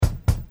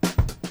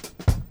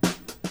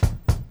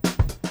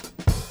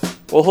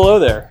Well, hello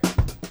there.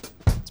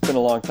 It's been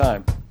a long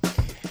time.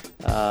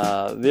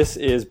 This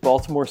is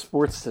Baltimore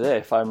Sports Today,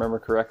 if I remember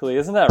correctly.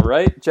 Isn't that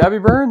right,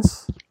 Jabby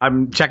Burns?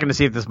 I'm checking to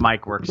see if this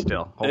mic works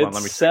still. Hold on,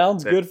 let me check.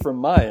 Sounds good from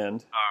my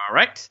end. All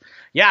right.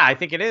 Yeah, I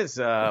think it is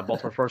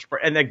Baltimore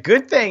Sports. And the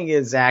good thing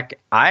is, Zach,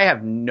 I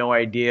have no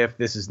idea if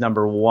this is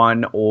number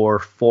 1 or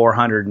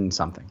 400 and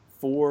something.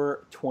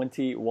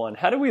 421.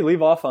 How did we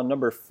leave off on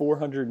number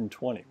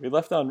 420? We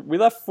left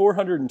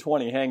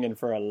 420 hanging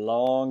for a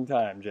long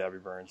time,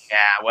 Jabby Burns.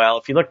 Yeah, well,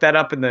 if you look that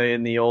up in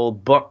the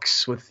old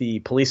books with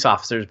the police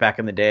officers back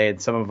in the day,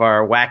 and some of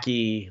our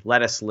wacky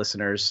lettuce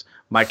listeners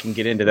might can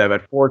get into that.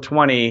 But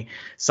 420,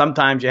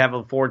 sometimes you have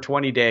a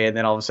 420 day, and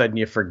then all of a sudden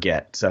you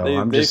forget. So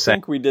I'm just saying. They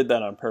think we did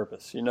that on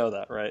purpose. You know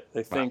that, right?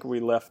 They think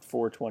we left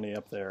 420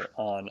 up there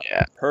on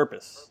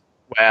purpose.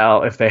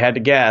 Well, if they had to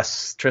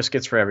guess,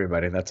 Triscuits for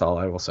everybody. That's all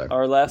I will say.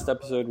 Our last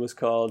episode was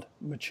called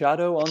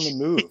Machado on the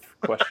Move? ?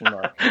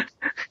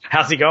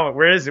 How's he going?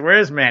 Where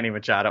is Manny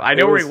Machado? I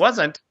know where he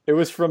wasn't. It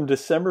was from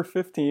December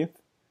 15th,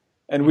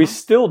 and we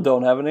still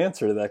don't have an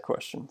answer to that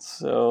question.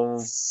 So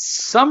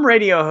some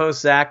radio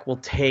hosts, Zach, will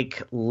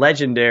take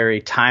legendary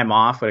time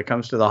off when it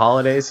comes to the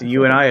holidays.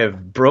 You and I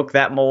have broke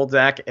that mold,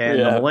 Zach, and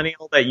the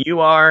millennial that you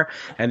are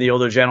and the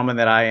older gentleman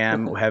that I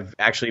am have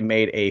actually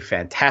made a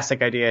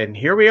fantastic idea. And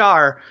here we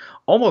are,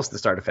 almost the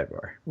start of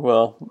February.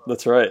 Well,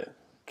 that's right.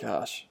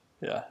 Gosh.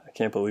 Yeah, I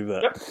can't believe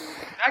that. Yep,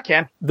 I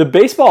can. The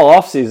baseball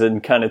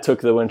offseason kind of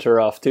took the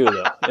winter off too,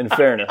 though, in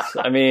fairness.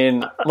 I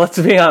mean, let's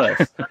be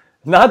honest.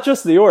 Not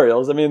just the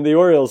Orioles. I mean, the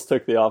Orioles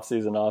took the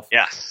offseason off.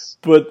 Yes.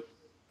 But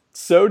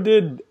so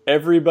did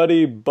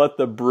everybody but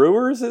the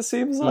Brewers, it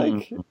seems like.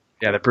 Mm-hmm.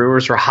 Yeah, the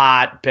Brewers were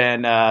hot.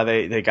 Ben,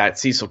 they got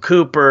Cecil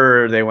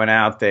Cooper. They went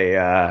out. They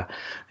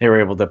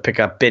were able to pick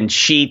up Ben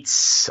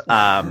Sheets.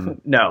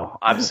 No,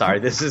 I'm sorry.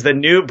 This is the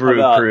new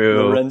Brew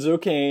Crew. Lorenzo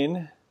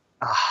Cain,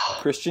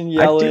 Christian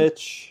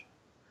Yelich,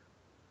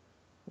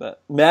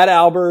 Matt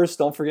Albers.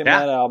 Don't forget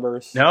Matt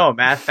Albers. No,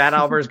 Fat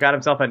Albers got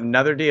himself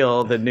another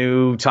deal. The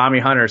new Tommy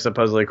Hunter,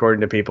 supposedly,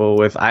 according to people.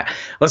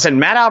 Listen,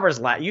 Matt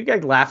Albers. You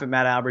guys laugh at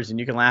Matt Albers, and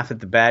you can laugh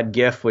at the bad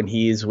gif when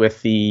he's with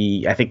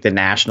the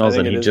Nationals,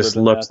 and he just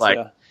looks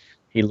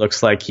he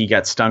looks like he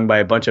got stung by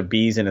a bunch of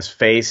bees in his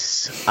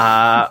face.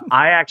 I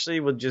actually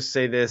would just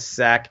say this,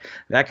 Zach.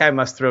 That guy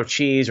must throw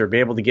cheese or be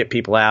able to get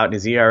people out, and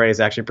his ERA is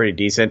actually pretty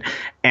decent.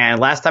 And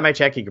last time I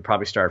checked, he could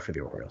probably start for the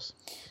Orioles.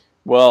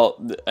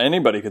 Well,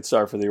 anybody could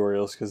start for the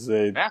Orioles because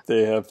they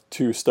have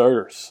 2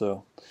 starters.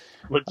 So,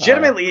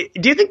 legitimately,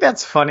 do you think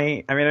that's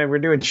funny? I mean, we're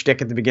doing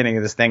shtick at the beginning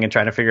of this thing and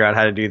trying to figure out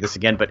how to do this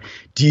again. But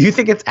do you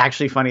think it's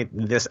actually funny? At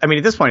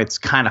this point, it's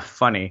kind of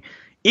funny.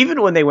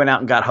 Even when they went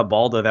out and got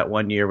Habaldo that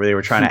one year, where they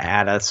were trying to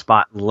add a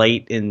spot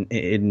late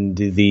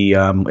into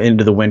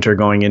the winter,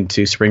 going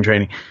into spring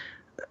training,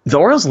 the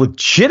Orioles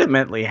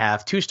legitimately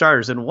have 2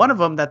 starters, and one of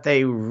them that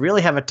they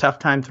really have a tough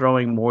time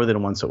throwing more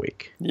than once a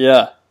week.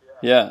 Yeah.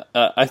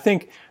 I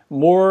think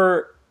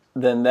more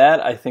than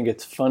that, I think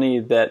it's funny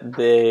that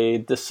they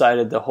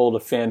decided to hold a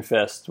fan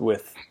fest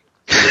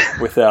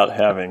without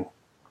having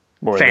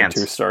more than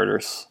 2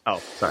 starters. Oh,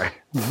 sorry.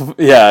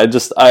 Yeah,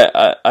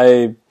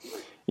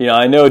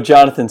 I know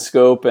Jonathan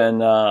Scope and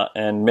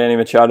Manny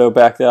Machado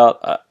backed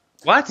out.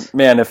 What?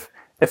 Man,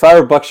 if I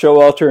were Buck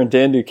Showalter and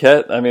Dan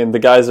Duquette, I mean, the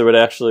guys that would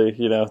actually,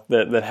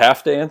 that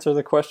have to answer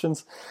the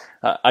questions,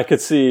 I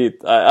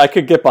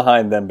could get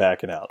behind them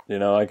backing out.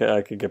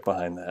 I could get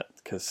behind that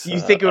because you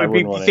think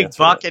you think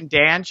Buck and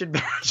Dan should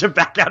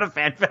back out of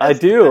FanFest? I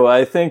do.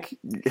 I think,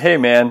 hey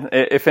man,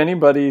 if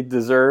anybody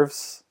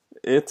deserves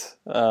it,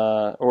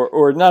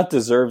 or not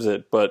deserves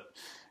it, but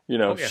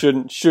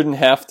shouldn't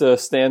have to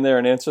stand there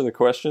and answer the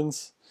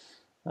questions.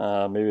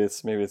 Maybe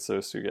it's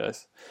those 2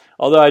 guys.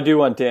 Although I do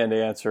want Dan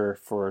to answer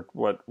for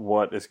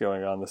what is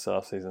going on this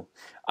offseason.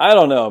 I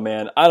don't know,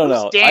 man. I don't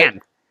know. Dan?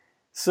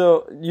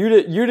 So you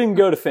didn't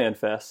go to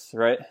FanFest,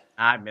 right?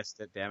 I missed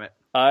it, damn it.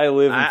 I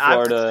live in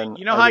Florida.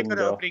 You know how I go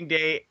to opening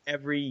day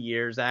every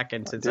year, Zach,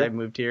 and since I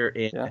moved here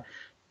in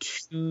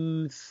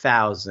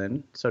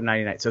 2000, so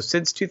 99. So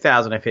since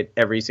 2000, I've hit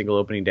every single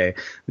opening day.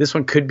 This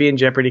one could be in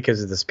jeopardy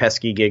because of this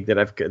pesky gig that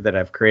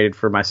I've created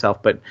for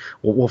myself, but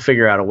we'll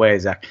figure out a way,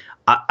 Zach.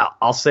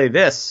 I'll say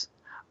this.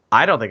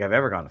 I don't think I've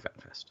ever gone to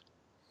FanFest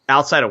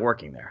outside of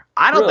working there.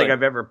 I don't think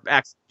I've ever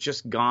actually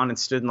just gone and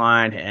stood in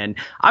line, and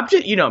I'm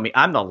just, me,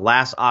 I'm the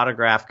last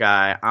autograph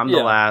guy. I'm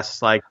the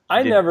last, I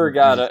never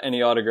got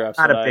any autographs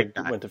when I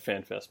went to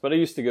FanFest, but I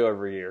used to go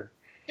every year.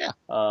 Yeah.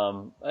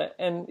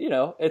 And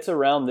it's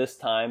around this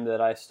time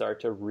that I start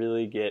to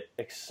really get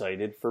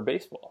excited for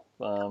baseball.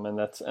 And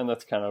that's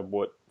kind of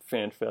what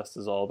FanFest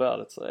is all about.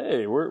 It's like,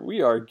 hey,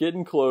 we are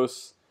getting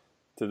close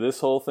to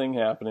this whole thing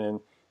happening.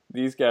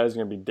 These guys are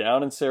going to be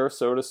down in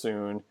Sarasota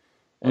soon,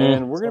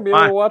 and we're going to be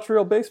able to watch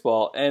real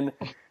baseball. And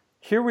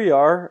here we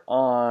are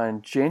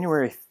on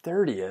January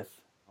 30th.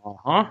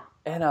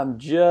 And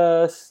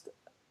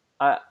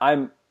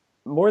I'm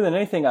more than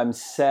anything, I'm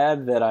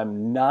sad that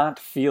I'm not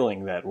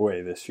feeling that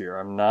way this year.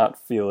 I'm not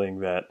feeling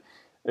that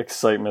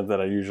excitement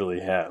that I usually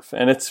have.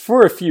 And it's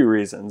for a few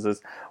reasons.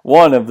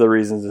 One of the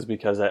reasons is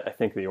because I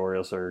think the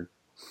Orioles are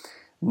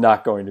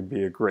not going to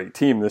be a great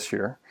team this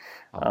year.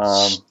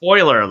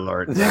 Spoiler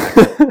alert.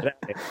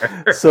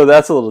 So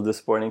that's a little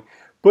disappointing.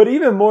 But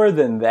even more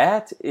than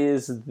that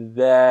is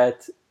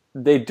that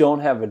they don't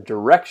have a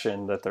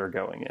direction that they're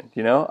going in.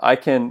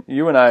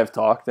 You and I have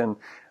talked, and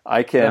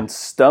I can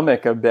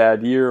stomach a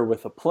bad year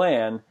with a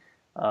plan.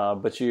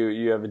 But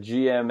you have a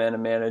GM and a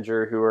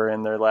manager who are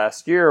in their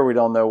last year. We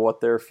don't know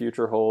what their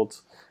future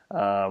holds.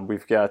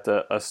 We've got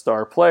a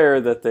star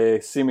player that they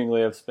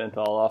seemingly have spent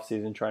all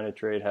offseason trying to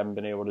trade, haven't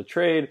been able to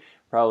trade,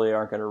 probably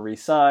aren't going to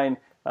re-sign.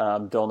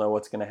 Don't know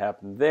what's going to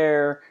happen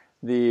there.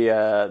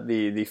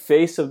 The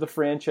face of the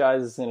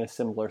franchise is in a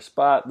similar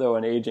spot, though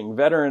an aging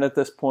veteran at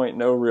this point,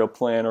 no real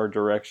plan or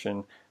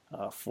direction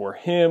for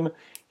him.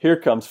 Here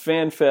comes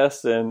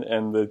FanFest,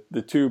 and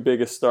the two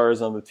biggest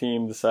stars on the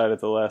team decide at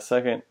the last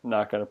second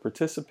not going to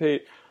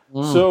participate.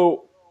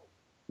 So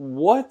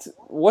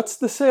what's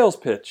the sales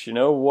pitch?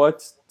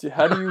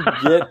 How do you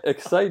get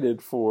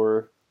excited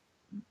for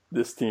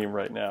this team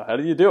right now? How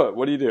do you do it?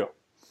 What do you do?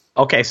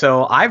 Okay,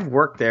 so I've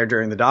worked there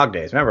during the dog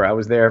days. Remember, I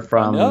was there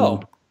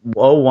from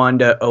 01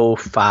 to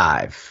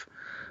 05.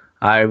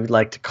 I would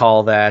like to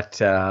call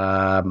that,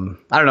 I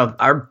don't know,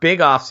 our big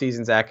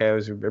off-season, Zach, I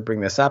always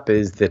bring this up,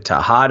 is the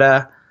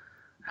Tejada,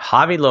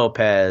 Javi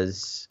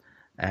Lopez,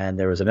 and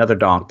there was another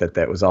donk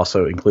that was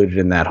also included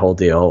in that whole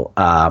deal.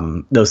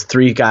 Those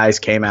three guys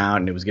came out,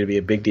 and it was going to be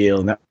a big deal.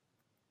 And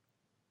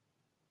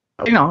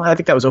I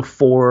think that was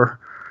 04.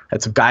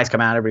 Had some guys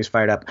come out, everybody's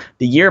fired up.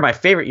 My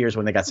favorite year is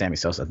when they got Sammy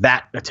Sosa.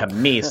 That, to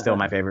me, is still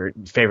my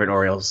favorite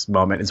Orioles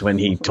moment, is when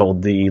he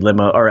told the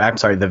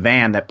the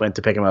van that went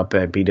to pick him up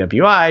at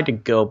BWI to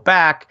go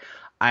back.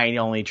 I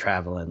only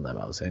travel in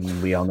limos.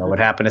 And we all know what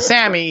happened to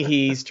Sammy.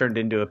 He's turned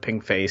into a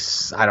pink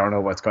face. I don't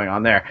know what's going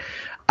on there.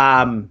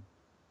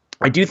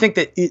 I do think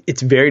that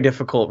it's very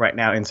difficult right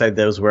now inside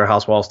those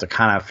warehouse walls to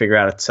kind of figure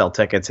out how to sell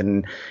tickets.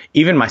 And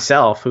even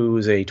myself,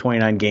 who's a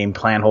 29-game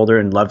plan holder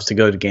and loves to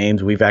go to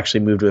games, we've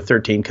actually moved to a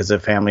 13 because the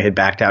family had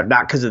backed out.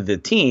 Not because of the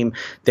team.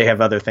 They have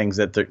other things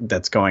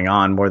that's going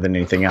on more than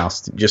anything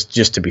else,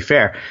 just to be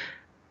fair.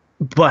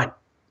 But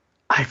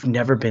I've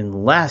never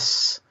been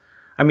less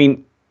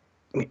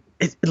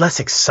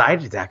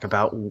excited, Zach,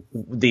 about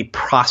the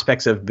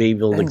prospects of being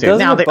able to do.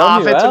 Now, the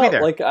offense will be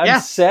there.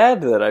 I'm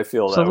sad that I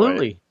feel that way.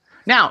 Absolutely.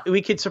 Now,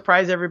 we could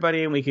surprise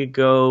everybody and we could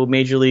go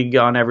major league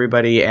on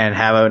everybody and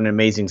have an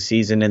amazing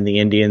season, and the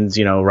Indians,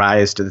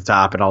 rise to the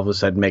top and all of a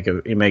sudden make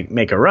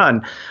a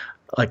run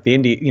like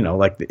the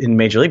like in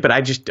major league. But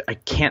I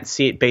can't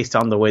see it based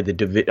on the way the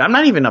division. I'm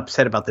not even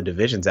upset about the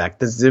divisions, Zach.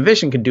 The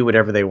division can do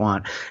whatever they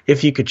want.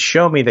 If you could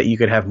show me that you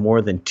could have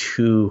more than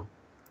two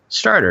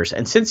starters.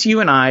 And since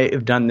you and I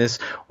have done this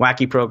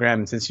wacky program,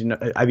 and since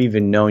I've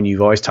even known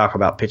you've always talked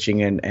about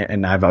pitching,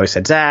 and I've always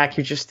said, Zach,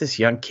 you're just this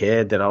young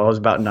kid that always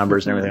about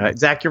numbers and everything.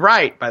 Zach, you're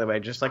right, by the way,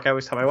 just like I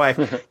always tell my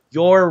wife.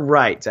 You're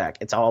right, Zach.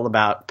 It's all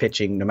about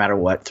pitching no matter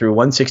what. Through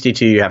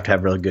 162, you have to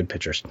have really good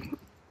pitchers.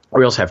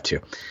 Orioles have two.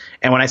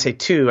 And when I say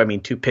two, I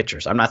mean two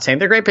pitchers. I'm not saying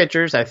they're great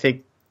pitchers. I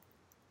think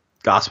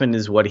Gausman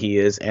is what he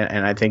is,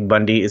 and I think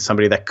Bundy is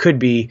somebody that could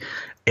be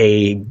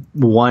a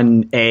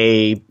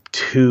 1A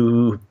 2+.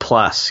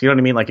 You know what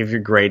I mean? Like, if you're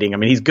grading,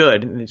 he's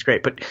good and it's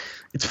great, but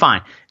it's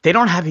fine. They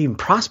don't have even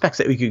prospects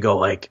that we could go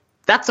like.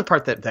 That's the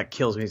part that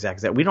kills me, Zach,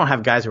 is that we don't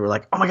have guys who are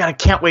like, oh my God, I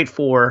can't wait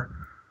for.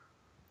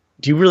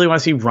 Do you really want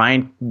to see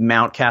Ryan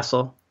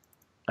Mountcastle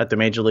at the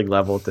major league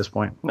level at this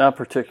point? Not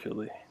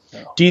particularly.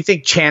 No. Do you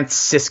think Chance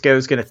Sisco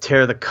is going to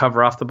tear the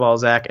cover off the ball,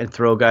 Zach, and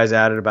throw guys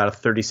out at about a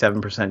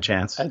 37%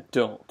 chance? I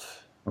don't.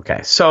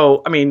 Okay,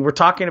 so we're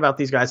talking about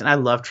these guys, and I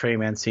love Trey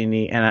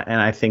Mancini, and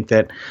I think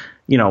that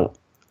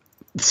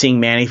seeing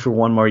Manny for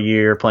one more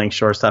year playing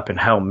shortstop, and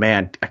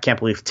I can't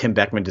believe Tim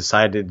Beckman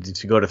decided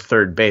to go to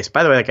third base.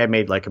 By the way, that guy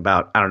made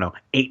about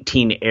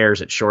 18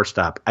 errors at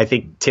shortstop. I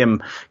think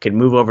Tim can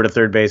move over to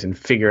third base and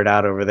figure it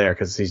out over there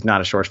because he's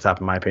not a shortstop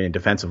in my opinion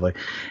defensively.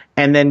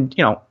 And then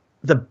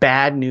the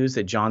bad news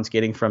that John's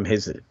getting from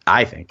his,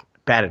 I think,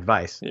 bad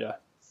advice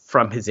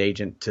from his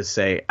agent to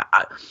say,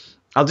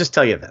 I'll just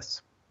tell you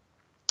this.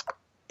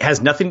 Has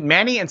nothing.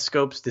 Manny and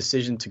Scope's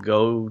decision to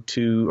go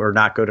to or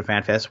not go to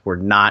FanFest were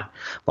not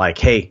like,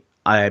 hey,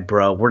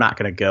 bro, we're not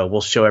going to go.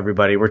 We'll show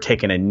everybody. We're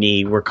taking a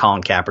knee. We're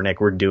calling Kaepernick.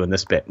 We're doing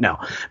this bit. No,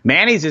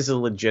 Manny's is a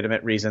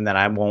legitimate reason that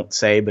I won't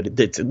say, but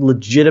it's a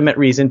legitimate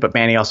reason. But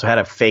Manny also had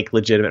a fake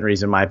legitimate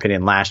reason, in my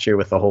opinion, last year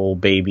with the whole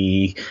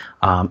baby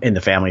in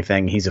the family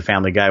thing. He's a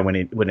family guy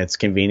when it's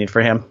convenient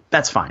for him.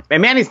 That's fine.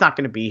 And Manny's not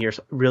going to be here.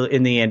 So really,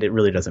 in the end, it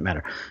really doesn't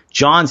matter.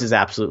 John's is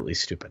absolutely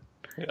stupid.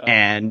 Yeah.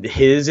 And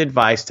his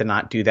advice to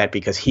not do that,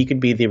 because he could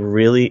be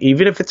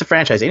even if it's a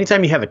franchise,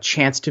 anytime you have a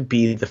chance to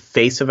be the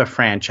face of a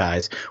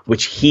franchise,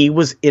 which he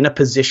was in a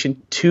position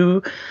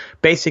to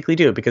basically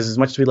do, because as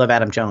much as we love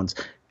Adam Jones,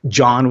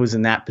 John was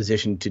in that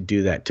position to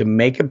do that, to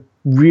make a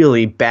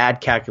really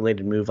bad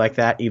calculated move like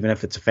that, even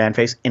if it's a fan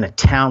face in a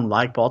town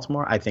like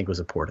Baltimore, I think was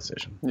a poor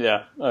decision.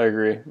 Yeah, I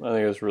agree. I think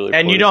it was really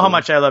and poor you know decision. how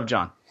much I love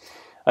John.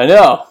 I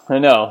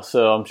know.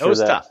 So I'm sure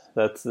tough.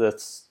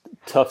 That's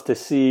tough to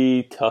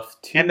see, tough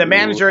to. And the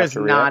manager is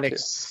not.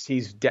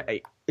 He's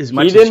as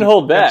much. He didn't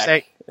hold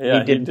back. Yeah,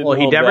 he didn't. Well,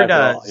 he hold never back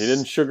at all. does. He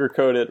didn't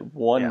sugarcoat it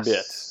one Yes.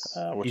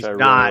 bit, which He's I really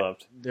not-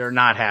 loved. They're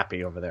not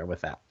happy over there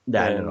with that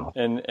at all.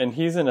 And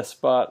he's in a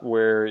spot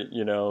where,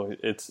 you know,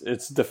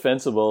 it's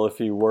defensible if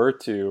he were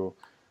to,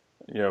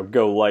 you know,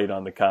 go light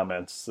on the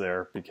comments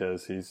there,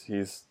 because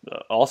he's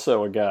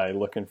also a guy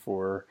looking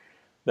for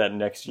that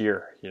next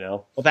year, you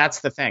know. Well,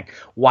 that's the thing.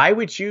 Why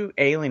would you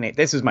alienate?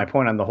 This is my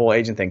point on the whole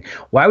agent thing.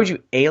 Why would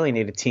you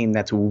alienate a team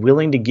that's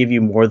willing to give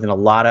you more than a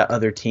lot of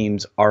other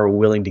teams are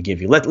willing to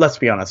give you? Let's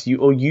be honest. You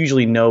will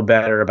usually know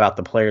better about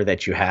the player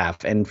that you have,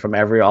 and from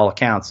all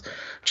accounts,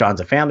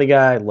 John's a family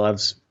guy,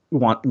 loves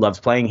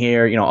playing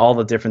here. You know, all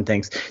the different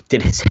things.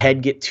 Did his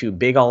head get too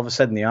big all of a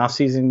sudden in the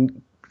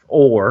offseason?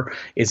 Or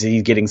is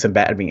he getting some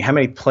bad? I mean, how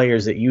many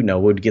players that you know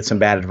would get some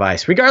bad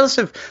advice, regardless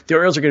if the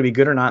Orioles are going to be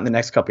good or not in the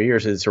next couple of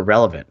years? It's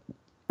irrelevant,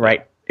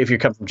 right? If you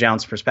come from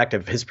John's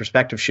perspective, his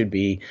perspective should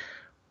be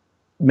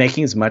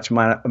making as much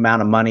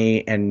amount of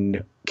money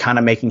and kind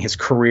of making his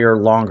career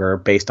longer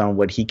based on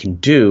what he can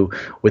do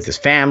with his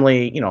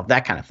family, you know,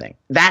 that kind of thing.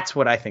 That's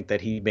what I think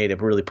that he made a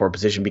really poor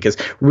position, because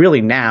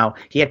really now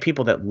he had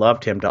people that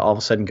loved him to all of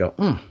a sudden go,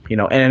 you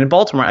know, and in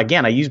Baltimore,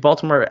 again, I use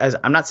Baltimore as,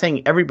 I'm not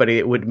saying everybody,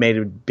 it would have made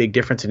a big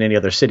difference in any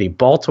other city.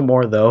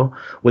 Baltimore, though,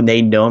 when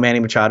they know Manny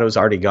Machado is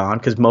already gone,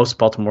 because most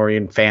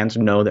Baltimorean fans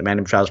know that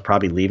Manny Machado is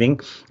probably leaving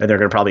and they're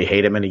going to probably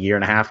hate him in a year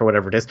and a half or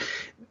whatever it is.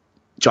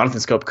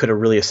 Jonathan Schoop could have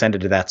really ascended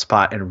to that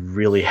spot and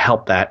really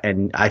helped that,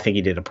 and I think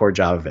he did a poor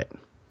job of it.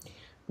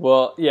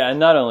 Well, yeah, and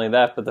not only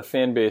that, but the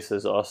fan base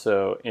is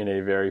also in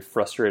a very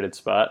frustrated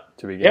spot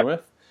to begin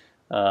with.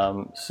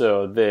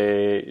 So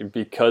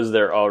because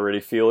they're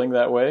already feeling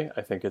that way,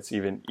 I think it's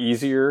even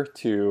easier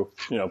to,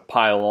 you know,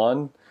 pile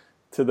on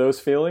to those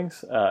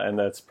feelings, and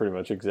that's pretty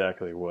much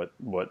exactly what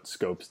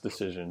Schoop's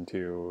decision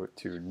to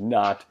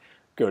not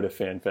go to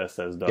FanFest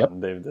has done. Yep.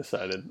 They've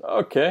decided,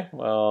 okay,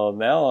 well,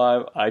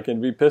 now I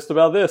can be pissed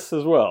about this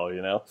as well,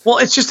 you know? Well,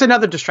 it's just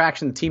another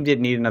distraction. The team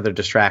didn't need another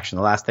distraction.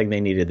 The last thing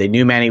they needed. They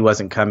knew Manny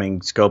wasn't coming.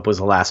 Schoop was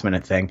a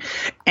last-minute thing.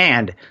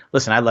 And,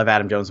 listen, I love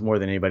Adam Jones more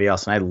than anybody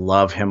else, and I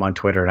love him on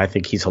Twitter, and I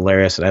think he's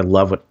hilarious, and I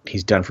love what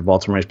he's done for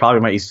Baltimore.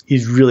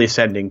 He's really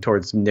ascending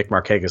towards Nick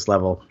Markakis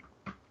level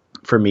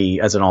for me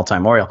as an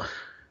all-time Oriole.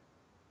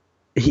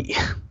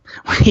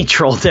 He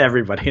trolled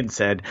everybody and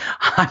said,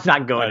 I'm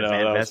not going to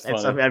FanFest. And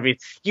so, I mean,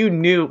 you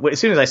knew,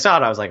 as soon as I saw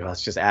it, I was like, well,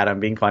 it's just Adam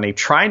being funny,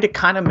 trying to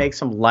kind of make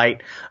some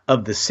light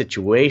of the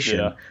situation.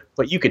 Yeah.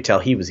 But you could tell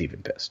he was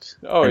even pissed.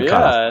 Oh,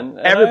 yeah. And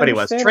everybody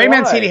was. Trey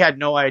Mancini had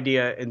no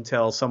idea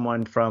until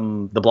someone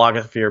from the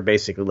blogosphere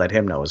basically let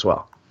him know as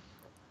well.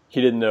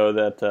 He didn't know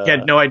that. He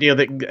had no idea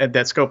that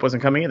Schoop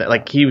wasn't coming in.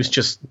 Like, he was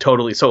just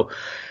totally. So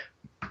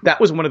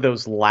that was one of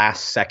those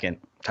last second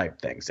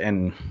type things.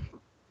 And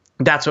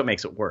that's what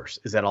makes it worse,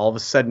 is that all of a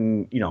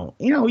sudden, you know,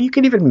 you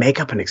can even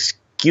make up an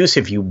excuse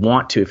if you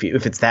want to,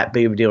 if it's that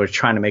big of a deal, or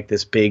trying to make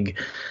this big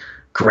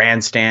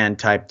grandstand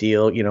type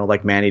deal, you know,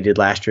 like Manny did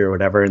last year or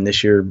whatever. And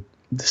this year,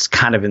 this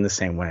kind of in the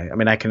same way. I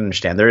mean, I can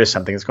understand there is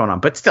something that's going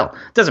on, but still,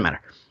 it doesn't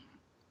matter.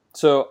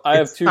 So I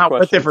have two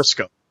questions. For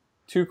Schoop.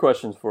 Two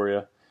questions for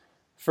you.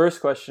 First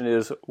question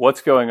is,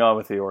 what's going on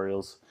with the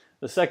Orioles?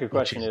 The second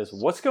question is,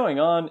 what's going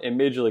on in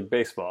Major League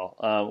Baseball?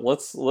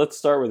 Let's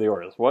start with the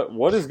Orioles.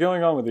 What is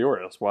going on with the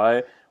Orioles?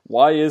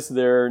 Why is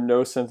there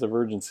no sense of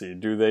urgency?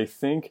 Do they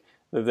think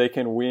that they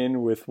can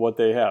win with what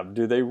they have?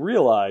 Do they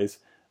realize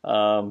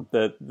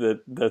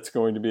that's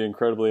going to be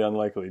incredibly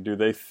unlikely? Do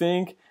they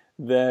think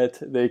that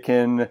they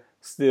can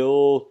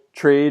still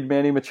trade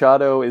Manny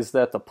Machado? Is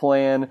that the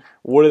plan?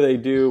 What do they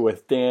do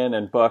with Dan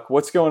and Buck?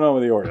 What's going on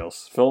with the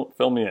Orioles? Fill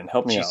me in.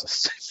 Help me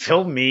out.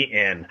 Fill me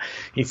in,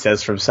 he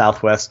says from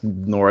Southwest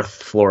North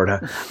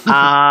Florida.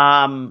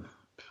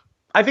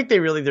 I think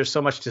there's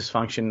so much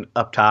dysfunction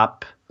up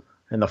top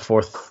in the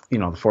fourth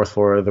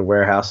floor of the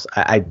warehouse.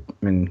 I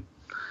mean,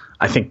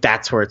 I think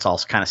that's where it's all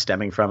kind of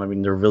stemming from. I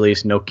mean, there really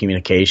is no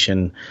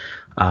communication.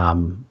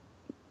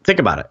 Think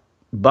about it.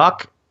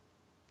 Buck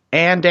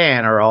and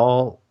Dan are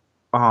all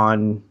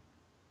on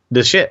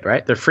the shit,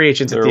 right? They're free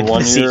agents at the end of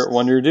the season.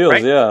 1 year deals,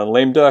 right? Yeah.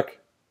 Lame duck.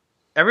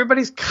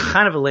 Everybody's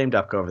kind of a lame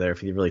duck over there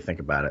if you really think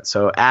about it.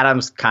 So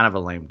Adam's kind of a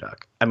lame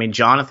duck. I mean,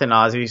 Jonathan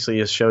obviously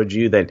has showed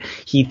you that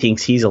he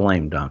thinks he's a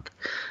lame duck.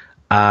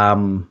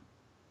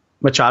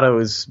 Machado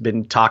has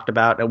been talked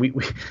about. And we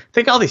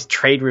think all these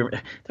trade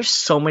rumors. There's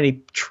so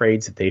many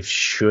trades that they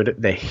should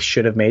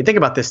have made. Think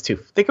about this too.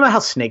 Think about how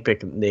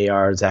snakebit they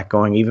are, Zach,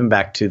 going even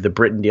back to the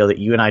Britton deal that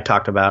you and I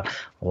talked about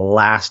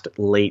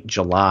late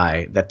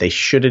July that they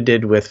should have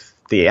did with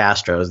the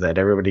Astros, that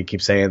everybody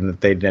keeps saying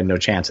that they had no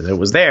chances. It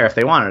was there if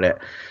they wanted it.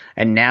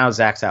 And now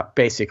Zach's out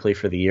basically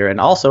for the year.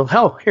 And also,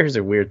 here's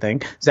a weird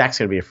thing. Zach's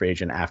going to be a free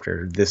agent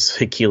after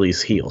this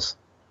Achilles heals.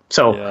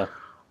 So, yeah.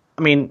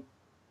 I mean,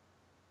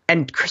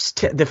 and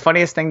the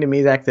funniest thing to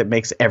me, Zach, that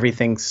makes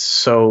everything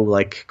so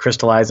like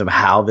crystallized of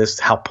how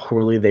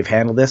poorly they've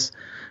handled this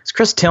is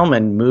Chris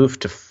Tillman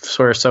moved to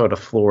Sarasota,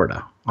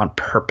 Florida on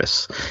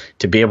purpose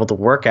to be able to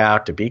work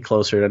out, to be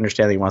closer, to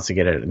understand that he wants to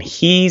get it. And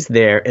he's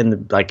there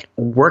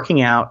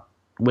working out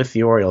with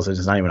the Orioles and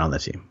he's not even on the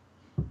team.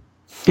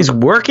 He's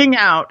working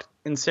out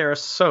in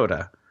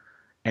Sarasota,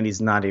 and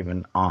he's not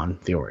even on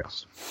the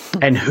Orioles.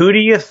 And who do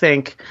you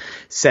think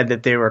said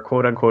that they were,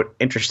 quote unquote,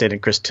 interested in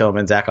Chris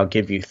Tillman? Zach, I'll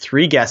give you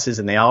 3 guesses,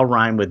 and they all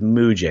rhyme with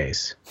Moo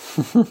Jays.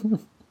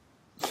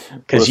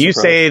 Because you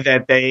say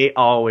that they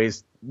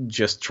always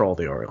just troll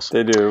the Orioles.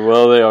 They do.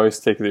 Well, they always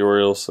take the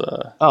Orioles.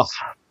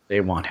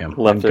 They want him.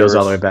 Leftovers. It goes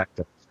all the way back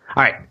to.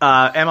 All right,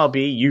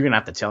 MLB, you're going to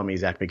have to tell me,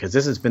 Zach, because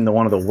this has been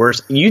one of the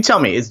worst. You tell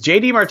me, is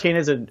JD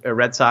Martinez a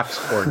Red Sox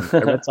or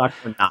a Red Sox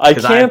or not? I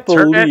can't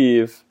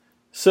believe.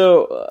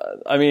 So,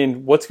 I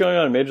mean, what's going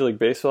on in Major League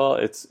Baseball?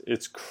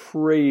 It's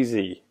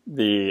crazy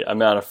the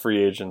amount of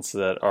free agents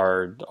that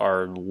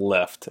are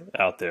left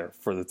out there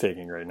for the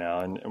taking right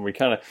now. And we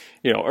kind of,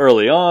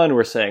 early on,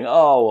 we're saying,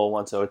 oh, well,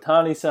 once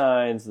Ohtani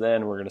signs,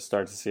 then we're going to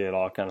start to see it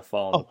all kind of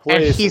fall into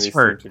place. And he's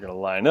hurt. They're going to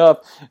line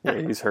up.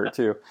 Yeah, he's hurt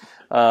too.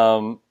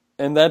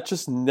 And that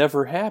just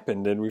never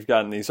happened. And we've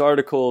gotten these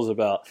articles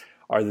about,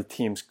 are the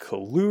teams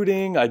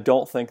colluding? I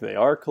don't think they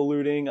are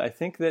colluding. I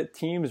think that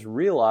teams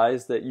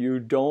realize that you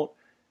don't,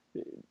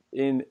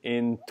 in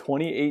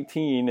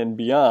 2018 and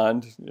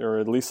beyond, or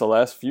at least the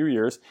last few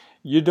years,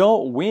 you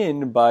don't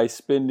win by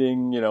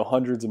spending,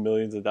 hundreds of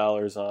millions of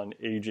dollars on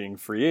aging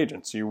free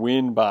agents. You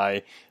win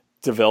by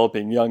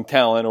developing young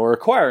talent or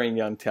acquiring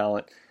young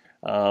talent.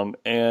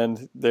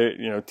 And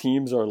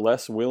teams are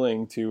less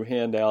willing to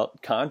hand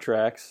out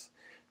contracts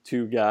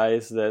to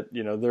guys that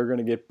they're going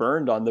to get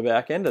burned on the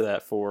back end of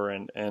that for,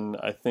 and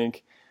I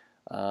think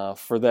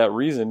for that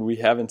reason we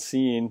haven't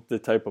seen the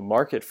type of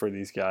market for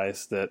these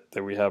guys that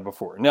we have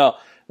before. Now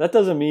that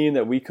doesn't mean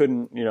that we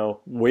couldn't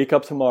wake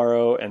up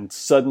tomorrow and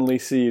suddenly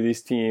see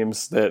these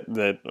teams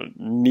that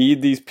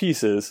need these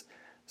pieces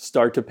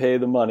start to pay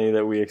the money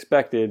that we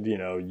expected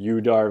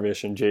Yu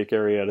Darvish and Jake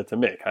Arrieta to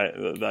make.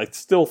 I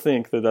still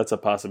think that that's a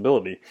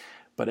possibility,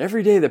 but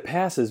every day that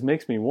passes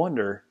makes me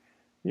wonder.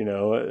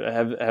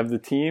 Have the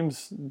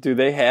teams, do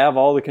they have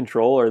all the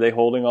control? Are they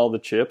holding all the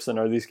chips? And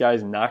are these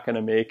guys not going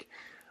to make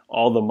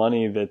all the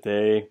money that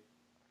they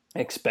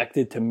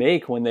expected to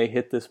make when they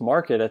hit this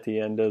market at the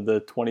end of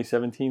the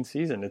 2017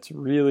 season? It's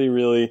really,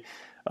 really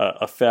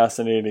a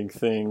fascinating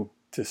thing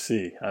to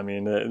see. I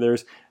mean,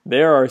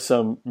 there are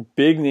some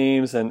big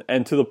names,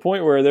 and to the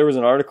point where there was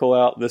an article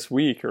out this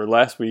week or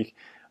last week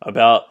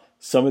about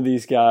some of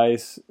these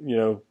guys,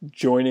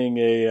 joining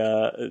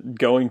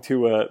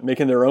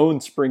making their own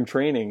spring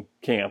training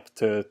camp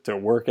to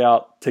work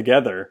out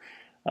together,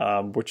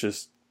 which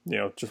is,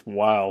 just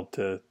wild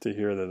to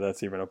hear that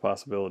that's even a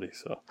possibility.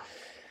 So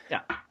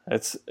yeah,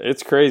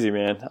 it's crazy,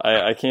 man.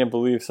 I can't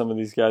believe some of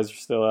these guys are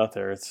still out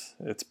there.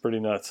 It's pretty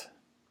nuts.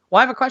 Well,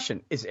 I have a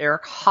question. Is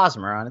Eric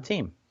Hosmer on a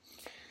team?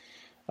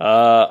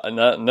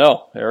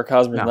 No, Eric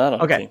Hosmer's not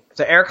on a team.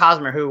 So Eric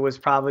Hosmer, who was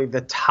probably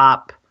the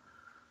top.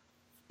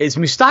 Is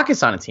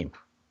Moustakas on a team?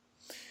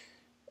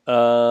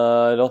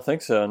 I don't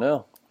think so,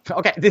 no.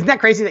 Okay, isn't that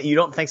crazy that you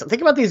don't think so?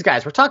 Think about these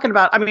guys. We're talking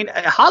about,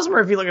 Hosmer,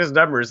 if you look at his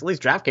numbers, at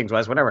least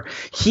DraftKings-wise, whatever,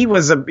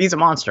 he's a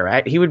monster,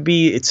 right? He would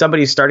be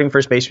somebody starting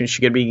first baseman.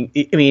 She could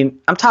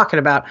be, I'm talking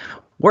about,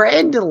 we're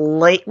into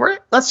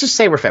let's just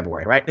say we're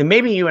February, right? And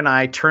maybe you and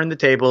I turn the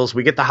tables,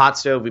 we get the hot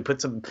stove, we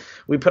put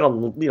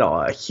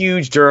a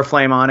huge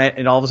Duraflame on it,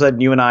 and all of a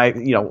sudden you and I,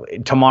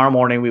 tomorrow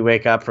morning we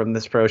wake up from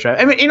this pro show.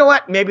 You know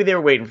what? Maybe they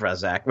were waiting for us,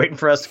 Zach, waiting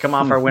for us to come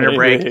off our winter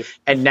break,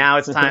 and now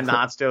it's time the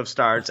hot stove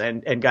starts,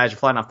 and guys are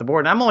flying off the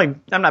board. And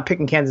I'm not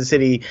picking Kansas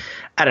City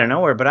out of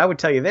nowhere, but I would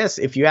tell you this: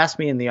 if you asked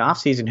me in the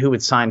offseason who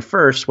would sign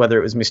first, whether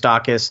it was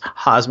Moustakas,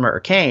 Hosmer, or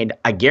Kane,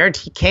 I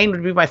guarantee Kane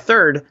would be my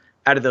third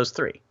out of those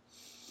 3.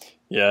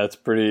 Yeah,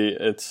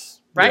 it's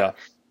right.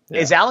 Yeah.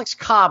 Is Alex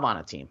Cobb on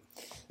a team?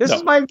 This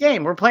is my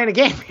game. We're playing a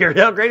game here.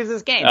 How great is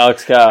this game?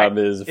 Alex Cobb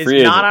is a free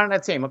agent. Not on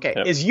that team. Okay.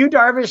 Yep. Is Yu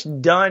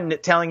Darvish done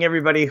telling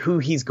everybody who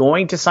he's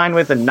going to sign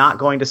with and not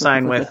going to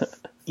sign with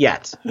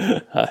yet?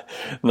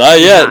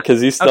 Not yet,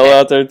 because he's still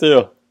out there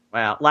too.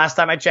 Well, last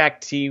time I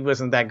checked, he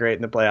wasn't that great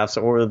in the playoffs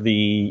or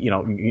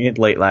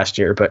late last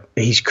year, but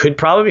he could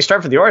probably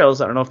start for the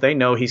Orioles. I don't know if they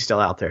know he's still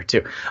out there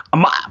too.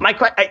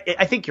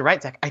 I think you're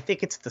right, Zach. I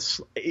think it's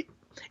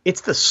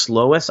the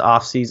slowest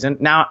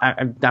offseason. Now,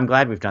 I'm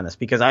glad we've done this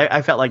because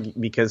I felt like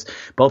because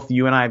both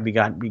you and I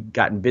have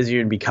gotten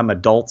busier and become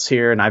adults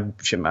here, and I'm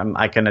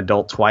like an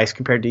adult twice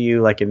compared to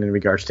you, like in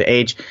regards to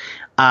age.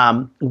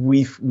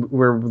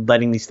 We're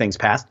letting these things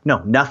pass.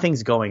 No,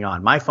 nothing's going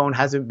on. My phone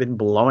hasn't been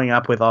blowing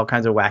up with all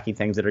kinds of wacky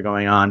things that are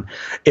going on.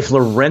 If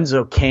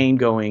Lorenzo Cain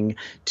going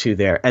to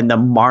there and the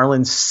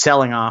Marlins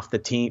selling off the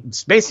team,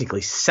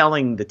 basically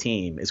selling the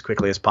team as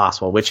quickly as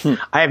possible, which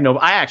I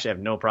actually have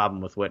no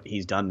problem with what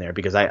he's done there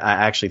because I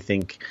actually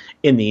think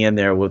in the end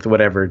there with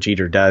whatever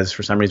Jeter does,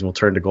 for some reason will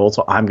turn to gold.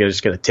 So I'm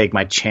just going to take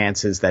my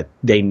chances that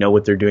they know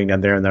what they're doing down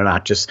there and they're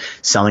not just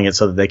selling it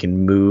so that they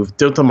can move.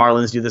 Don't the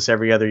Marlins do this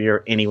every other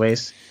year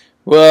anyways?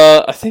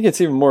 Well, I think it's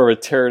even more of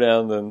a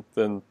teardown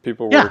than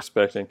people were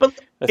expecting. But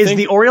is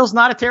the Orioles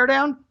not a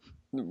teardown?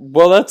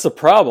 Well, that's the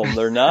problem.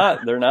 They're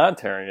not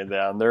tearing it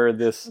down. They're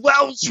this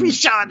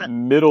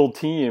middle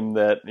team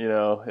that,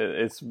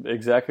 it's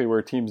exactly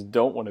where teams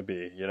don't want to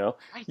be, Right.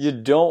 You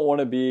don't want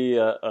to be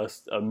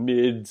a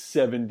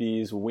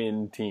mid-70s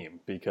win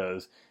team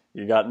because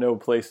you got no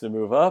place to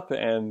move up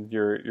and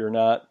you're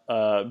not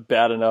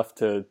bad enough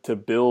to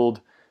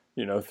build,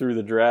 through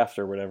the draft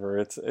or whatever.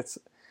 It's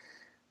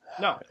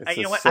No, it's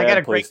you know a what? I sad got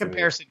a place great to be.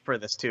 comparison for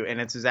this too, and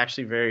it's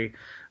actually very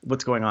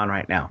what's going on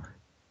right now.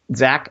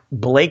 Zach,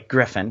 Blake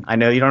Griffin, I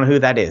know you don't know who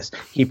that is.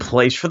 He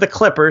plays for the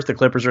Clippers. The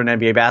Clippers are an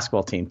NBA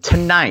basketball team.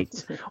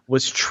 Tonight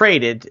was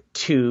traded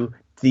to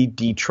the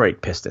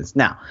Detroit Pistons.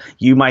 Now,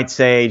 you might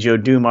say Joe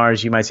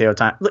Dumars, you might say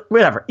Otani,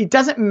 whatever. It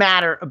doesn't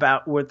matter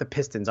about what the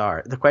Pistons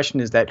are. The question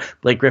is that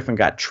Blake Griffin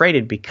got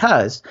traded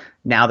because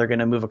now they're going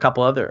to move a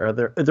couple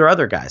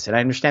other guys. And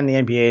I understand the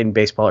NBA and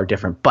baseball are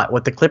different, but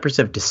what the Clippers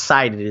have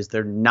decided is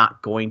they're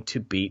not going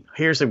to beat.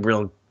 Here's a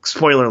real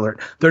spoiler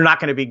alert. They're not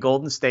going to be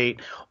Golden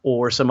State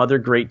or some other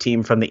great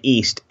team from the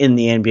East in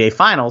the NBA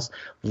Finals.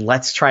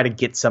 Let's try to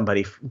get some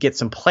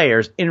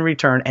players in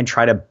return and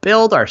try to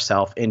build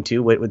ourselves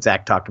into what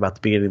Zach talked about at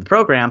the beginning of the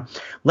program.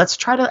 Let's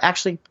try to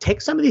actually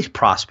take some of these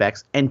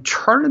prospects and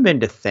turn them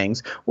into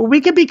things where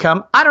we could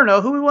become, I don't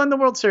know, who we won the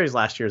World Series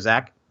last year,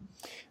 Zach?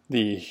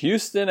 The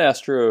Houston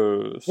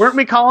Astros. Weren't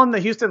we calling the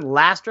Houston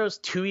Lastros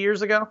 2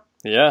 years ago?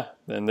 Yeah,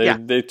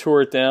 and they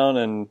tore it down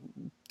and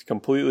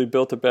completely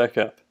built it back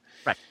up.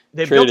 Right.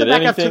 They Traded built it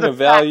back up to anything the of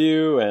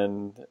value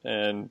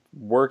and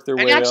worked their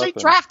way up. And actually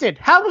drafted.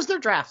 How was their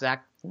draft,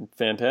 Zach?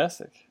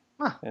 Fantastic.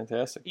 Huh.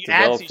 Fantastic. You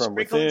Developed you from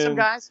sprinkled in within. some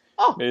guys?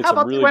 Oh, Made how some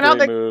about really they went out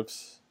great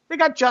moves. They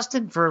got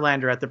Justin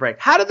Verlander at the break.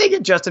 How did they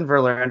get Justin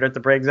Verlander at the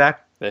break,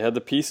 Zach? They had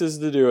the pieces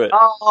to do it.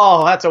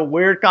 Oh, that's a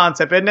weird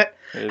concept, isn't it?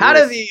 How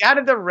is.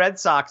 did the Red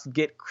Sox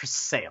get Chris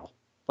Sale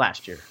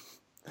last year?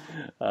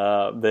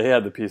 They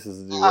had the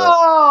pieces to do that.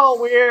 Oh,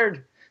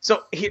 weird.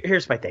 So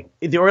here's my thing.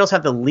 The Orioles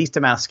have the least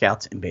amount of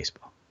scouts in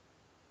baseball.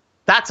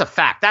 That's a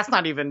fact. That's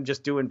not even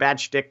just doing bad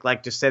shtick,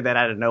 like just say that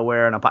out of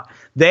nowhere.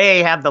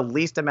 They have the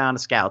least amount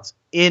of scouts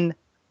in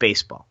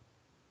baseball.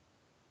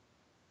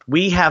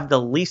 We have the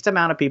least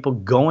amount of people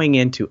going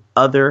into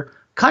other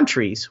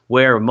countries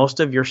where most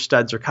of your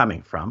studs are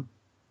coming from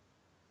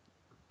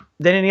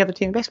than any other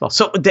team in baseball.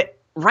 So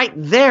right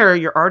there,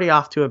 you're already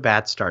off to a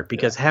bad start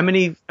because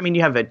you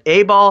have an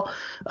A ball,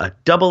 a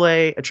double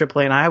A, a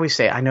triple A, and I always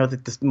say, I know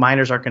that the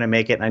minors aren't going to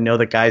make it, and I know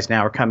that guys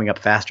now are coming up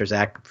faster,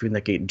 Zach,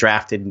 that get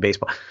drafted in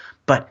baseball,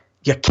 but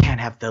you can't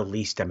have the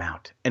least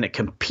amount and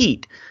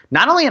compete.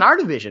 Not only in our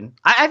division,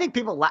 I think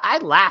I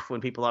laugh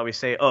when people always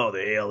say, oh,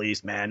 the AL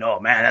East, man.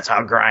 Oh, man, that's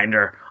how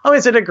grinder. Oh,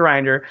 is it a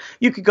grinder?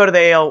 You could go to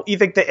the AL. You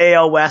think the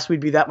AL West would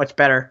be that much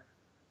better?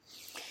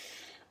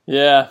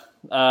 Yeah.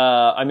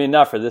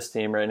 Not for this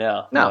team right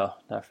now. No,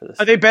 not for this.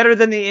 Are they better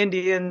than the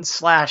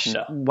Indians /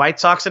 No. White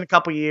Sox in a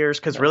couple years?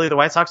 Because really, the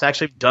White Sox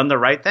actually done the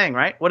right thing,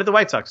 right? What did the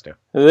White Sox do?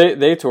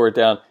 They tore it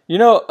down.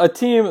 A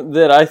team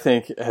that I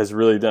think has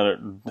really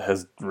done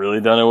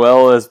it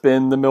well has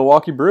been the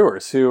Milwaukee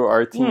Brewers, who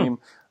are a team.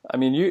 I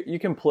mean, you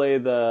can play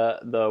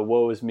the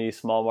woe is me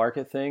small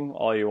market thing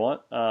all you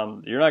want.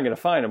 You're not going to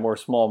find a more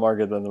small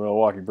market than the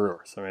Milwaukee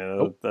Brewers. I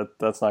mean,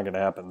 that's not going to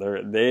happen.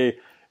 They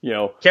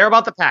care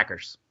about the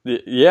Packers.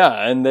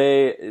 Yeah, and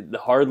they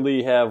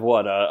hardly have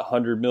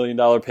 $100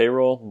 million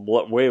payroll,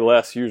 way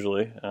less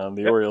usually.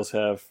 The Orioles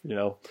have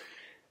right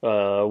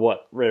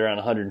around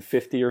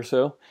 150 or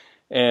so,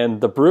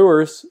 and the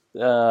Brewers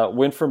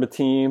went from a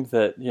team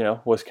that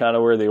was kind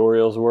of where the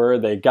Orioles were.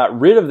 They got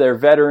rid of their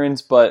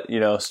veterans, but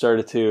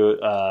started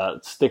to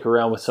stick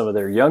around with some of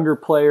their younger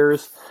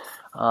players.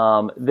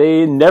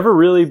 They never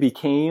really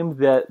became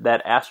that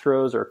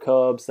Astros or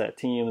Cubs, that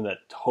team that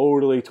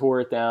totally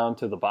tore it down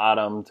to the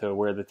bottom to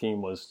where the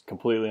team was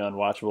completely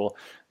unwatchable.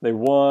 They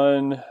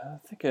won, I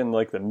think, in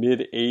like the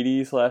mid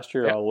 80s last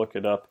year. Yep. I'll look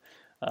it up.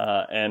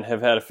 And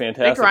have had a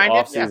fantastic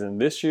offseason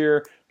this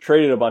year.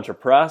 Traded a bunch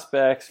of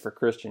prospects for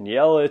Christian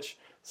Yelich.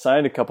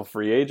 Signed a couple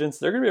free agents.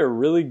 They're going to be a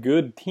really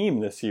good team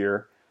this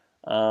year.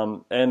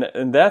 And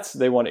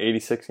they won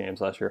 86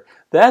 games last year.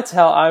 That's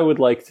how I would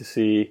like to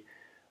see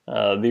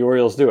the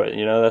Orioles do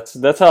it.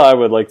 That's how I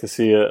would like to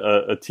see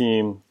a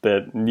team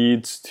that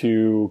needs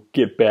to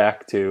get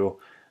back to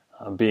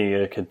being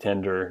a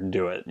contender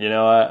do it.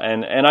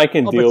 And I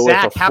can deal with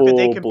a full-blown... How could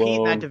they compete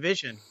in that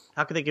division?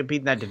 How could they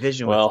compete in that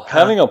division? Well,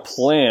 having a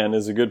plan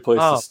is a good place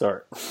to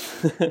start.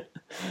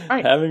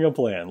 Right. Having a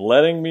plan,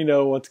 letting me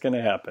know what's going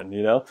to happen.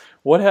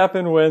 What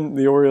happened when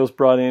the Orioles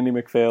brought Andy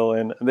McPhail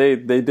in?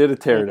 They did a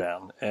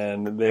teardown,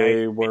 and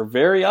they were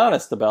very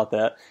honest about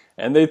that.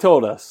 And they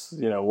told us,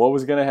 what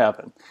was going to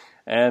happen.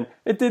 And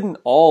it didn't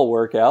all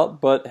work out,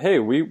 but hey,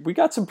 we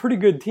got some pretty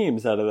good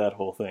teams out of that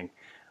whole thing.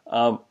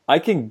 I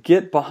can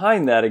get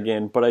behind that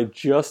again, but I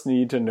just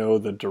need to know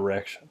the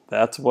direction.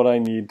 That's what I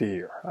need to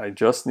hear. I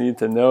just need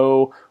to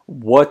know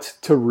what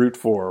to root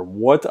for,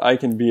 what I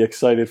can be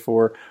excited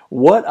for,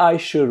 what I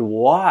should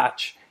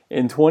watch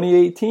in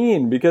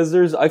 2018, because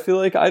I feel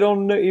like I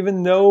don't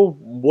even know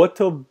what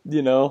to,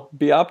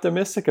 be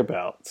optimistic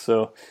about.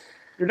 So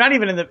You're not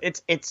even in the.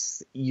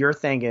 It's your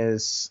thing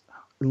is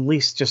at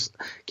least just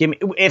give me.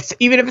 It's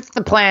even if it's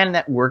the plan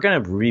that we're gonna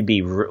be.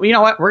 You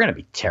know what? We're gonna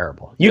be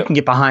terrible. You can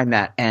get behind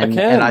that, and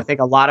I think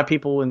a lot of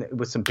people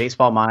with some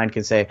baseball mind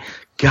can say,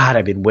 "God,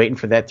 I've been waiting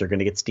for that. They're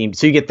gonna get steamed."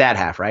 So you get that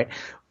half right.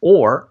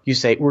 Or you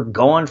say, we're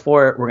going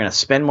for it. We're going to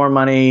spend more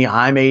money.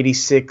 I'm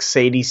 86,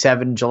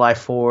 87, July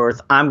 4th.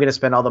 I'm going to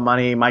spend all the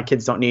money. My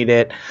kids don't need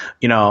it.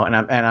 And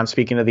I'm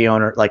speaking to the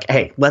owner like,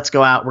 hey, let's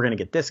go out. We're going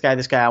to get this guy.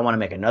 I want to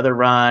make another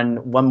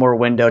run, one more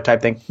window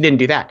type thing. Didn't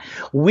do that.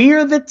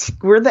 We're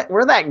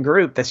that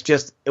group that's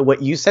just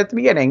what you said at the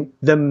beginning,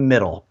 the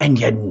middle. And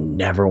you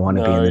never want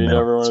to be in the middle. You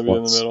never want to be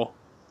in the middle.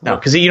 No,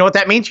 because you know what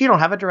that means? You don't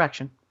have a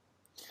direction.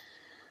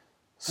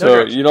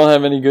 So you don't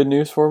have any good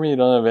news for me? You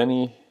don't have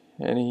any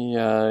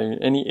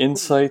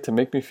insight to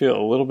make me feel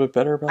a little bit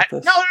better about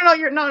this? No.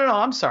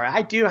 I'm sorry.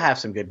 I do have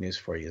some good news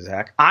for you,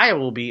 Zach. I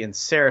will be in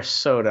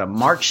Sarasota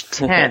March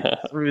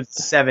 10th through the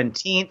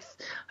 17th.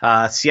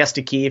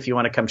 Siesta Key, if you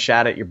want to come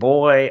shout at your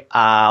boy.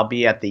 I'll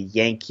be at the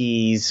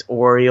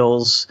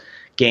Yankees-Orioles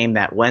game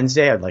that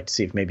Wednesday. I'd like to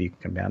see if maybe you can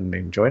come down and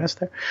maybe join us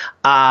there.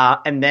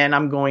 And then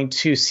I'm going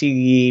to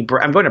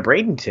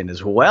Bradenton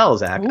as well,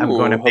 Zach. Ooh, I'm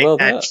going to make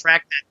that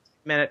track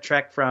minute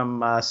trek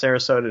from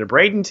Sarasota to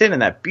Bradenton,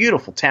 and that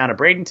beautiful town of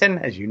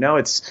Bradenton. As you know,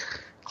 it's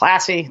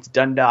classy. It's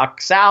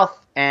Dundalk South,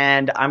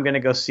 and I'm going to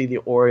go see the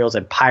Orioles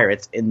and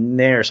Pirates in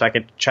there so I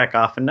could check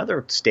off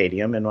another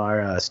stadium in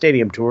our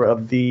stadium tour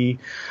of the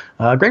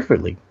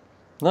Grapefruit League.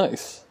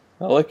 Nice.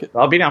 I like it.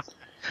 I'll be down.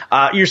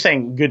 You're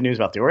saying good news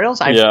about the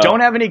Orioles? I don't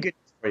have any good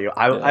news for you.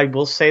 I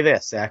will say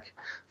this, Zach.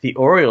 The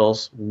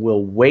Orioles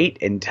will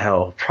wait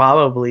until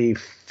probably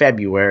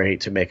February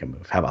to make a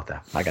move. How about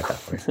that? I got that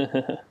for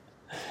you.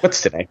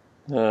 What's today?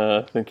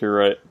 I think you're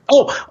right.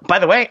 Oh, by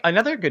the way,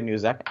 another good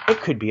news, Zach.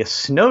 It could be a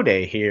snow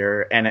day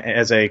here, and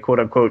as a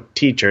quote-unquote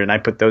teacher, and I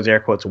put those air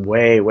quotes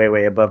way, way,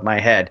 way above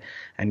my head.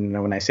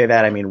 And when I say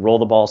that, I mean roll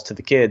the balls to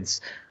the kids.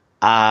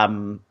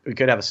 We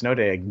could have a snow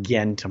day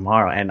again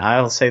tomorrow. And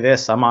I'll say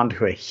this, I'm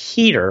onto a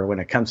heater when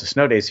it comes to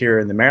snow days here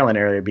in the Maryland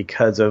area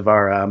because of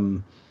our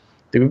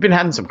we've been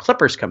having some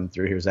clippers coming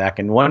through here, Zach,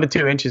 and 1 to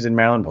 2 inches in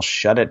Maryland will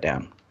shut it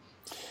down.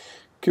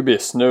 Could be a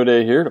snow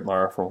day here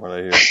tomorrow from what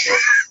I hear.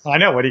 I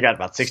know. What do you got,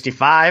 about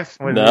 65?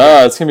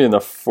 No, it's going to be in the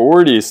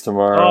 40s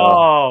tomorrow.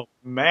 Oh,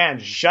 man.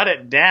 Shut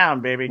it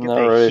down, baby. Get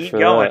the heat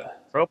going.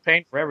 That.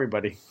 Propane for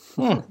everybody.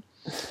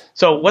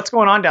 So what's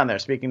going on down there?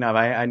 Speaking of,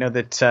 I know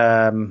that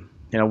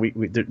we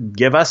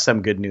give us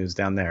some good news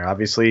down there.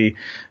 Obviously,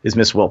 is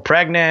Miss Will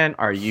pregnant?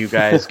 Are you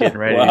guys getting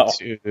ready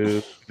to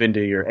move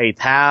into your 8th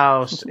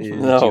house?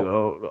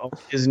 No.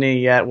 Disney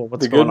yet? Well,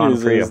 what's going on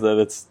for you? The good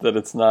news is that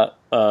it's not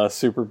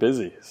super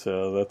busy,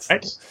 so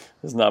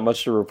there's not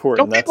much to report.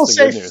 Don't people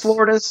say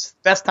Florida's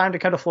best time to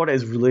come to Florida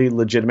is really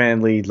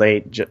legitimately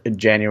late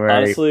January,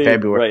 honestly,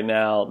 February? Right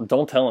now,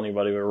 don't tell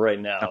anybody, but right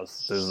now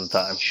is the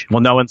time. Well,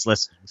 no one's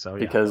listening, so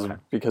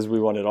because we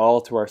want it all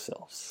to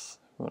ourselves.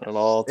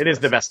 It is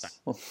the best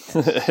time.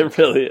 It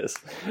really is.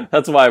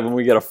 That's why when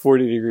we get a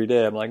 40-degree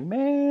day, I'm like,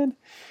 man,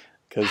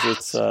 because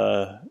it's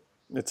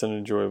an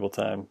enjoyable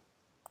time.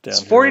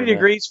 It's 40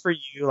 degrees for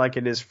you like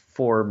it is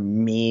for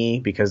me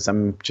because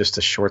I'm just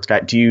a shorts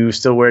guy. Do you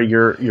still wear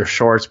your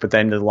shorts but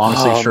then the long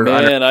sleeve shirt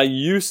under? Man, I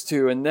used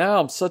to, and now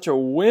I'm such a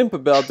wimp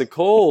about the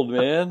cold,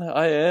 man.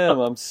 I am.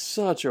 I'm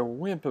such a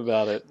wimp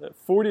about it.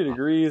 40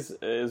 degrees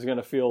is going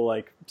to feel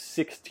like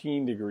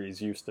 16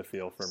 degrees used to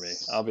feel for me.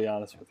 I'll be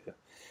honest with you.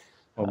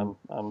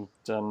 I'm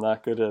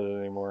not good at it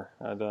anymore.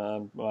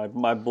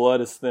 My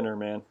blood is thinner,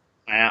 man.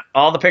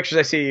 All the pictures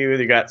I see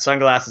you got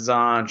sunglasses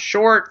on,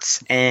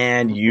 shorts,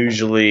 and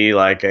usually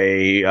like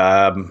a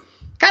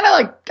kind of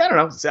like, I don't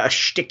know, a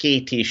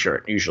shticky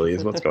t-shirt usually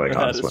is what's going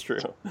on. That is true.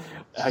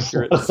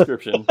 Accurate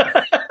description.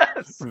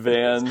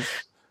 Vans.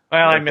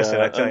 Well, I miss it,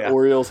 I tell you. An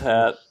Orioles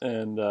hat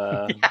and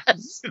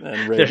yes.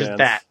 And Ray-Bans. There's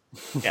that.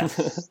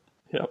 Yes.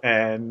 Yep.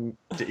 And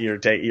you're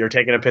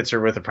taking a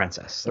picture with a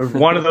princess.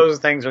 One of those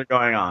things are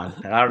going on.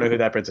 And I don't know who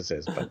that princess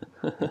is, but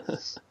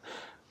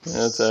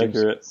that's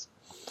accurate.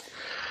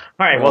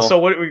 All right. Well, so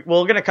we're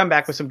going to come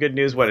back with some good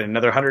news. What, in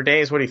another 100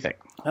 days? What do you think?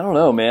 I don't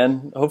know,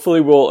 man. Hopefully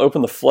we'll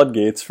open the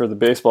floodgates for the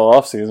baseball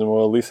offseason.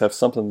 We'll at least have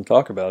something to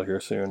talk about here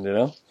soon, you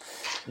know?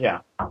 Yeah.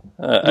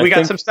 We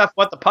got some stuff.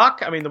 What the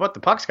Puck? I mean, What the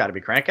Puck's got to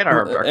be cranking.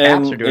 Our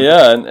Caps are doing.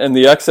 Yeah, and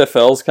the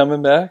XFL's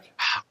coming back.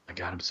 Oh, my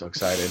God, I'm so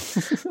excited.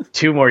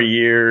 2 more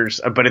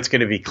years, but it's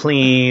going to be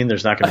clean.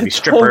 There's not going to be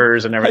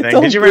strippers and everything.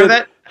 Did you remember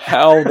that?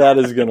 How that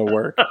is going to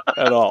work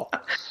at all.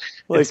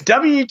 Like, it's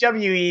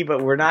WWE,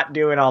 but we're not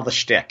doing all the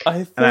shtick.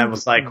 And I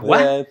was like,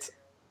 what?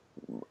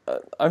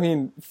 I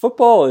mean,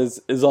 football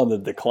is on the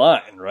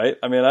decline, right?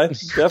 I mean, I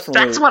definitely.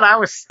 That's what I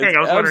was saying. I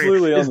was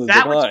absolutely wondering, on the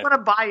decline. What you want to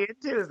buy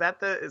into? Is that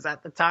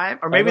the time?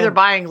 Or maybe they're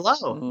buying low.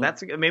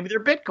 Mm-hmm. Maybe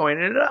they're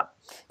Bitcoining it up.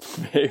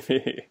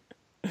 Maybe.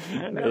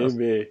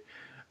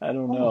 I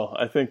don't know.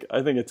 I think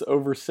it's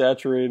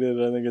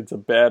oversaturated. I think it's a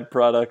bad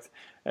product,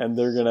 and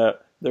they're gonna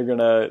they're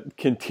gonna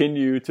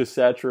continue to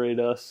saturate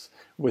us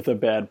with a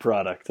bad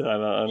product. I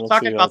don't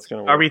see how it's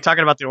gonna work. Are we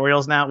talking about the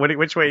Orioles now?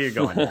 Which way are you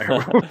going?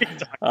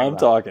 I'm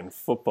talking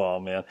football,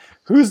 man.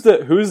 Who's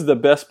the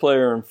best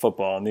player in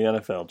football in the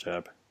NFL,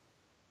 Jeb?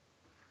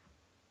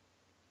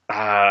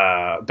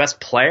 Best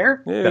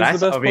player? Yeah, who's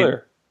the best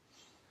player?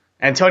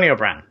 Antonio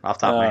Brown, off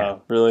the top of my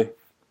head. Really?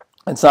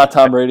 It's not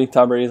Tom Brady.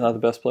 Tom Brady's not the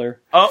best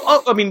player.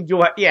 I mean,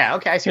 yeah,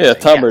 okay. I see. Yeah,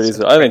 Tom Brady's.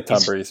 I think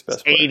Tom Brady's the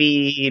best player.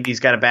 80. He's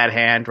got a bad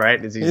hand,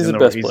 right? He's the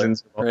best player,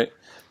 right?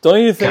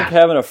 Don't you think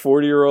having a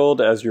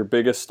 40-year-old as your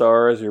biggest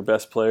star, as your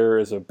best player,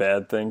 is a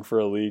bad thing for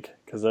a league?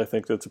 Because I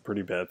think that's a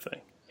pretty bad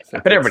thing.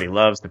 But everybody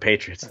loves the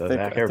Patriots, though.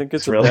 I think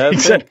it's a bad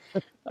thing.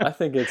 I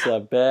think it's a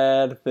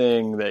bad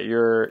thing that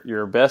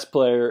your best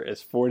player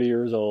is 40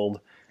 years old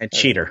and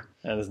cheater,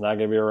 and is not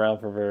going to be around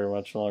for very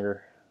much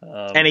longer.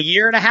 And a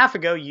year and a half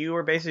ago, you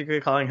were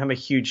basically calling him a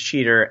huge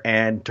cheater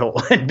and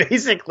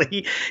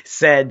basically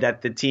said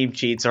that the team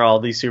cheats are all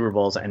these Super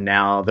Bowls, and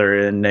now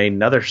they're in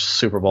another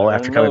Super Bowl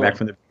after coming back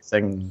from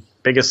the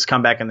biggest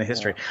comeback in the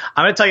history. Yeah.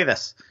 I'm going to tell you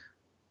this: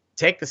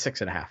 take the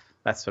 6.5.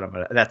 That's what I'm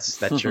gonna. That's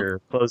your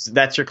close.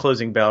 That's your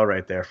closing bell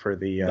right there for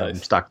the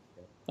stock.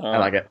 I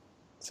like it.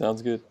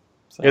 Sounds good.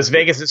 Because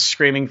Vegas is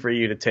screaming for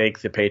you to take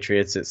the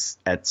Patriots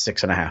at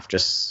 6.5.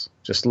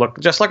 Just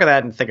look at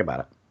that and think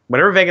about it.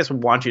 Whatever Vegas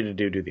wants you to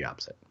do the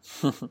opposite.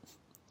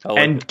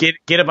 And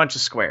get a bunch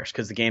of squares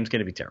because the game's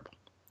going to be terrible.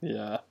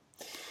 Yeah.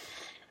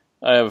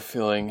 I have a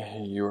feeling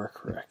you are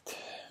correct.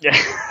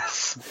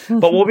 Yes.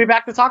 But we'll be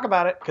back to talk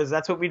about it because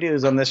that's what we do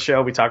is on this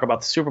show. We talk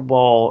about the Super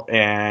Bowl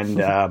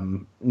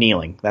and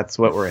kneeling. That's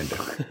what we're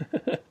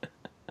into.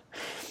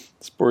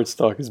 Sports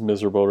talk is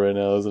miserable right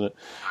now, isn't it?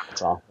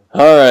 It's awful.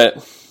 All right.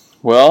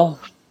 Well.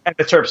 And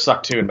the Terps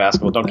suck too in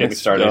basketball. Don't get me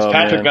started.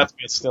 Patrick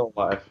Gutsby is still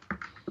alive.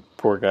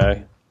 Poor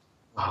guy.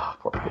 Oh,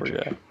 poor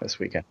guy. This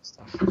weekend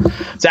stuff.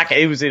 Zach,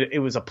 it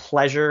was a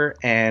pleasure,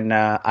 and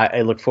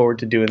I look forward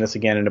to doing this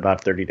again in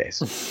about 30 days.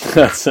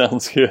 That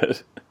sounds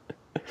good.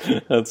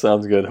 That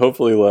sounds good.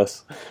 Hopefully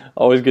less.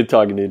 Always good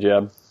talking to you,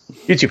 Jab.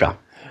 You too, pal.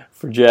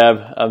 For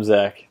Jab, I'm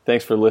Zach.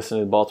 Thanks for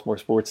listening to Baltimore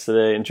Sports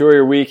today. Enjoy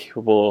your week.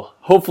 We'll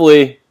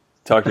hopefully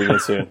talk to you again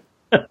soon.